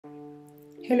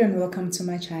Hello and welcome to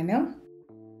my channel.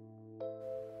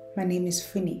 My name is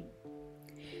Funi.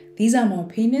 These are my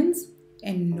opinions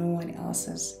and no one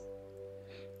else's.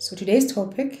 So today's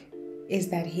topic is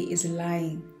that he is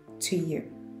lying to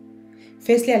you.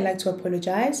 Firstly, I'd like to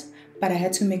apologize, but I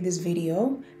had to make this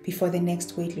video before the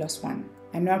next weight loss one.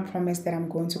 I know I promised that I'm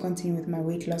going to continue with my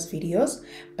weight loss videos,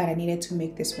 but I needed to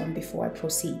make this one before I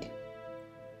proceed.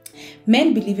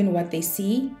 Men believe in what they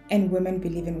see and women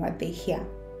believe in what they hear.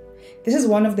 This is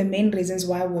one of the main reasons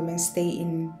why women stay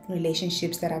in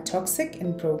relationships that are toxic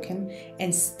and broken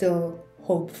and still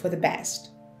hope for the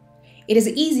best. It is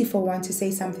easy for one to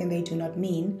say something they do not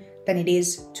mean than it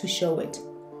is to show it.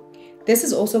 This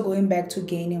is also going back to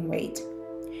gaining weight.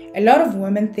 A lot of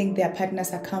women think their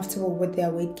partners are comfortable with their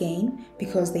weight gain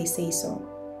because they say so.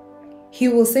 He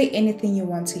will say anything you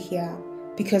want to hear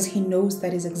because he knows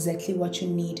that is exactly what you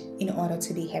need in order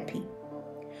to be happy.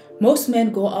 Most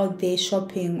men go out there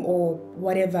shopping or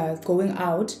whatever, going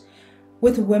out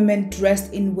with women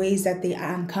dressed in ways that they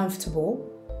are uncomfortable,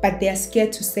 but they are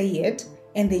scared to say it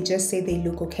and they just say they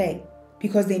look okay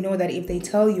because they know that if they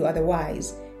tell you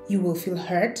otherwise, you will feel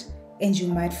hurt and you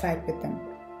might fight with them.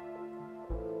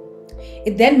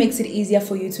 It then makes it easier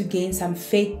for you to gain some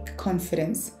fake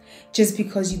confidence just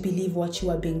because you believe what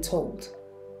you are being told.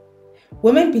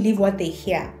 Women believe what they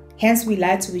hear. Hence, we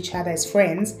lie to each other as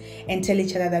friends and tell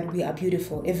each other that we are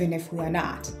beautiful, even if we are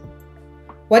not.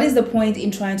 What is the point in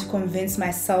trying to convince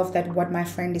myself that what my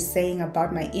friend is saying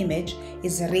about my image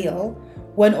is real,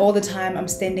 when all the time I'm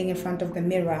standing in front of the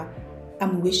mirror,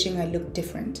 I'm wishing I looked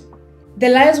different? The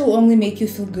lies will only make you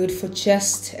feel good for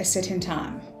just a certain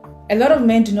time. A lot of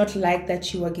men do not like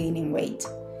that you are gaining weight,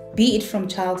 be it from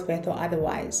childbirth or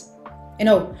otherwise.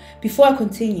 Before I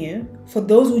continue, for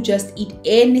those who just eat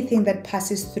anything that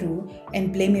passes through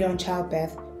and blame it on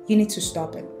childbirth, you need to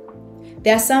stop it.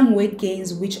 There are some weight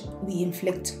gains which we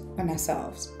inflict on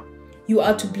ourselves. You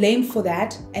are to blame for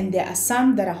that, and there are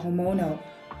some that are hormonal,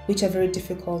 which are very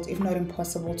difficult, if not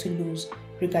impossible, to lose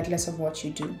regardless of what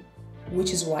you do,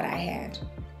 which is what I had.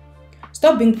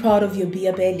 Stop being proud of your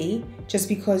beer belly just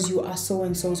because you are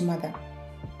so-and-so's mother.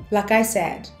 Like I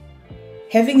said,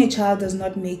 having a child does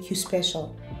not make you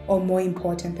special or more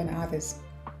important than others.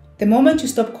 The moment you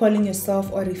stop calling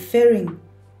yourself or referring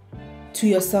to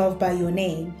yourself by your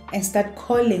name and start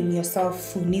calling yourself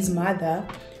Funi's mother,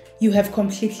 you have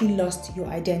completely lost your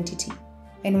identity.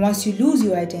 And once you lose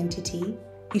your identity,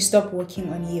 you stop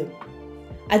working on you.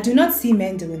 I do not see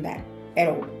men doing that at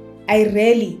all. I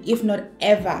rarely, if not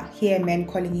ever, hear a man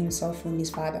calling himself Funi's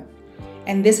father.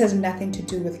 And this has nothing to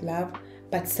do with love,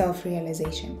 but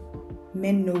self-realization.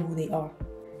 Men know who they are.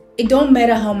 It don't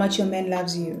matter how much your man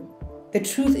loves you. The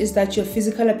truth is that your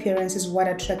physical appearance is what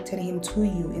attracted him to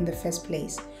you in the first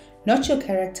place. Not your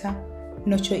character,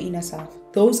 not your inner self.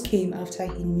 Those came after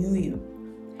he knew you.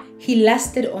 He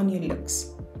lasted on your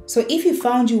looks. So if he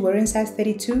found you wearing size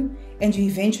 32 and you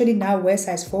eventually now wear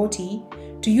size 40,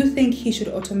 do you think he should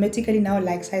automatically now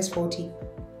like size 40?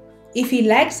 If he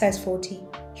liked size 40,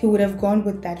 he would have gone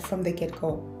with that from the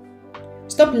get-go.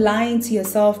 Stop lying to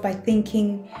yourself by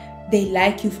thinking they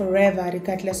like you forever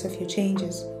regardless of your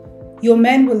changes. Your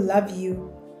man will love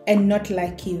you and not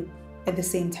like you at the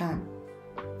same time.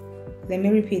 Let me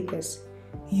repeat this.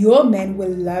 Your man will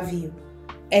love you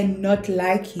and not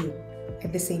like you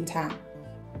at the same time.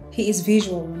 He is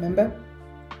visual, remember?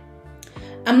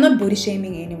 I'm not body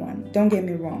shaming anyone, don't get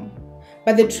me wrong.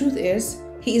 But the truth is,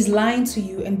 he is lying to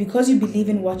you, and because you believe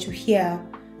in what you hear,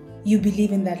 you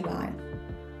believe in that lie.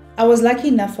 I was lucky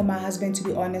enough for my husband to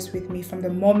be honest with me from the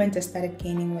moment I started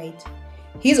gaining weight.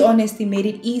 His honesty made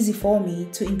it easy for me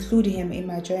to include him in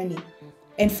my journey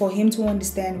and for him to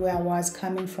understand where I was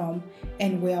coming from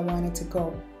and where I wanted to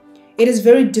go. It is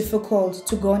very difficult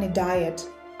to go on a diet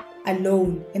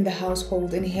alone in the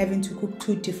household and having to cook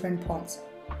 2 different pots.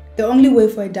 The only way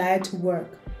for a diet to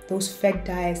work, those fat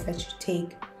diets that you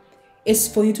take, is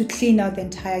for you to clean out the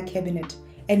entire cabinet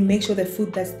and make sure the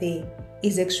food that's there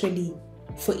is actually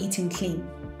for eating clean.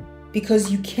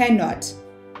 Because you cannot,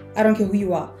 I don't care who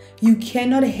you are, you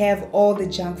cannot have all the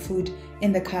junk food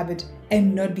in the cupboard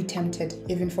and not be tempted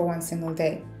even for one single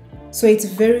day. So it's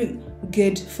very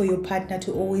good for your partner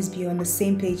to always be on the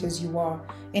same page as you are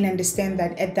and understand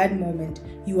that at that moment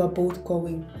you are both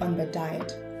going on the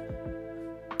diet.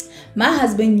 My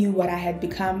husband knew what I had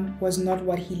become was not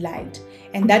what he liked,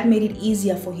 and that made it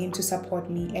easier for him to support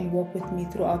me and walk with me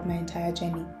throughout my entire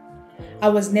journey. I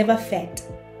was never fat,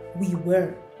 we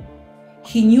were.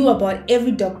 He knew about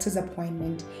every doctor's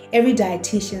appointment, every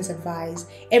dietitian's advice,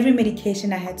 every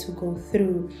medication I had to go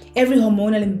through, every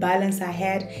hormonal imbalance I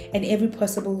had, and every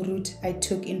possible route I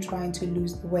took in trying to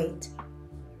lose the weight.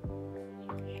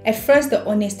 At first, the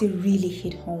honesty really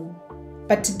hit home.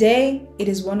 But today, it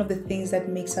is one of the things that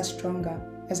makes us stronger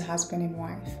as husband and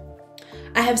wife.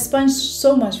 I have sponged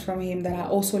so much from him that I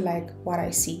also like what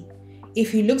I see.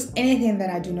 If he looks anything that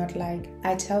I do not like,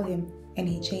 I tell him and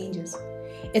he changes.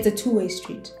 It's a two-way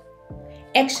street.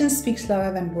 Action speaks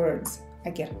louder than words. I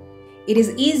get it. It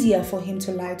is easier for him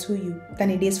to lie to you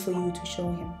than it is for you to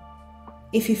show him.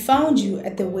 If he found you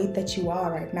at the weight that you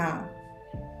are right now,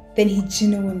 then he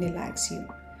genuinely likes you.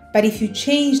 But if you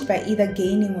changed by either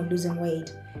gaining or losing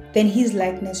weight, then his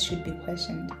likeness should be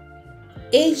questioned.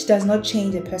 Age does not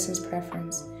change a person's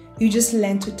preference. You just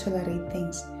learn to tolerate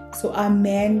things. So our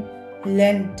men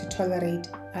learn to tolerate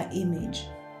our image.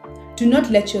 Do not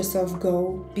let yourself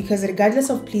go, because regardless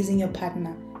of pleasing your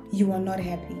partner, you are not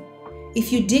happy.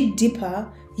 If you dig deeper,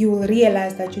 you will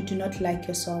realize that you do not like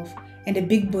yourself, and a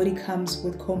big body comes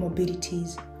with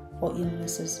comorbidities or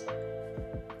illnesses.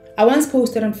 I once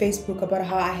posted on Facebook about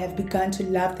how I have begun to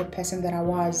love the person that I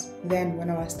was then when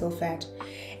I was still fat,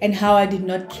 and how I did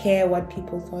not care what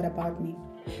people thought about me.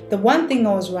 The one thing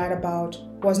I was right about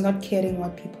was not caring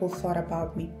what people thought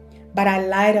about me, but I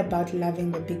lied about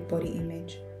loving the big body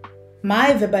image.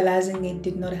 My verbalizing it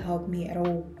did not help me at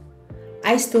all.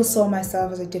 I still saw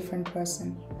myself as a different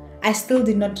person. I still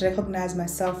did not recognize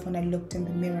myself when I looked in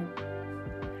the mirror.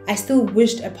 I still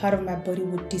wished a part of my body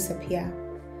would disappear.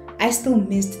 I still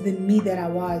missed the me that I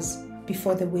was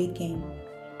before the weight gain.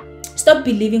 Stop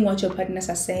believing what your partners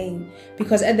are saying,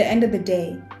 because at the end of the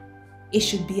day, it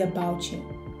should be about you.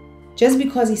 Just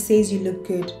because he says you look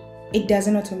good, it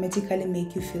doesn't automatically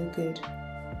make you feel good.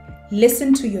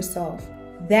 Listen to yourself.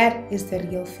 That is the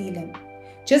real feeling.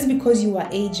 Just because you are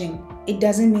aging, it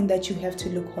doesn't mean that you have to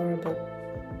look horrible.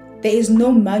 There is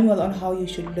no manual on how you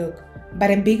should look, but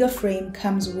a bigger frame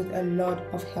comes with a lot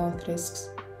of health risks.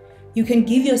 You can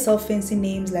give yourself fancy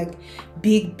names like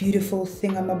big, beautiful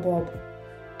thingamabob,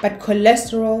 but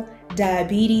cholesterol,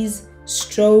 diabetes,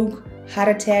 stroke, heart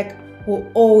attack will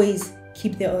always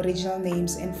keep their original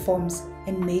names and forms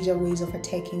and major ways of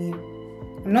attacking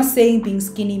you. I'm not saying being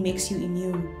skinny makes you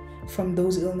immune from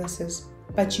those illnesses,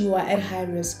 but you are at high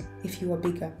risk if you are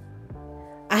bigger.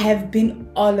 I have been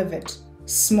all of it,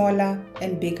 smaller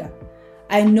and bigger.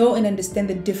 I know and understand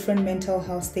the different mental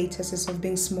health statuses of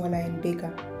being smaller and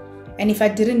bigger. And if I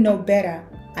didn't know better,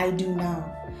 I do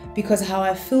now. Because how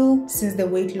I feel since the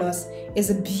weight loss is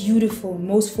a beautiful,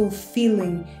 most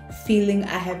fulfilling feeling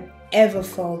I have ever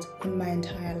felt in my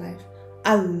entire life.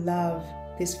 I love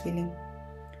this feeling.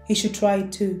 You should try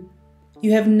it too.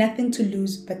 You have nothing to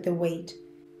lose but the weight.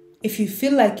 If you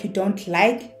feel like you don't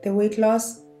like the weight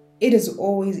loss, it is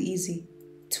always easy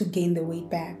to gain the weight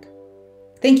back.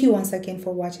 Thank you once again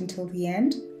for watching till the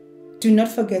end. Do not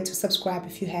forget to subscribe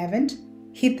if you haven't.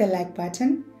 Hit the like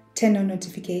button, turn on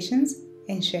notifications,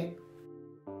 and share.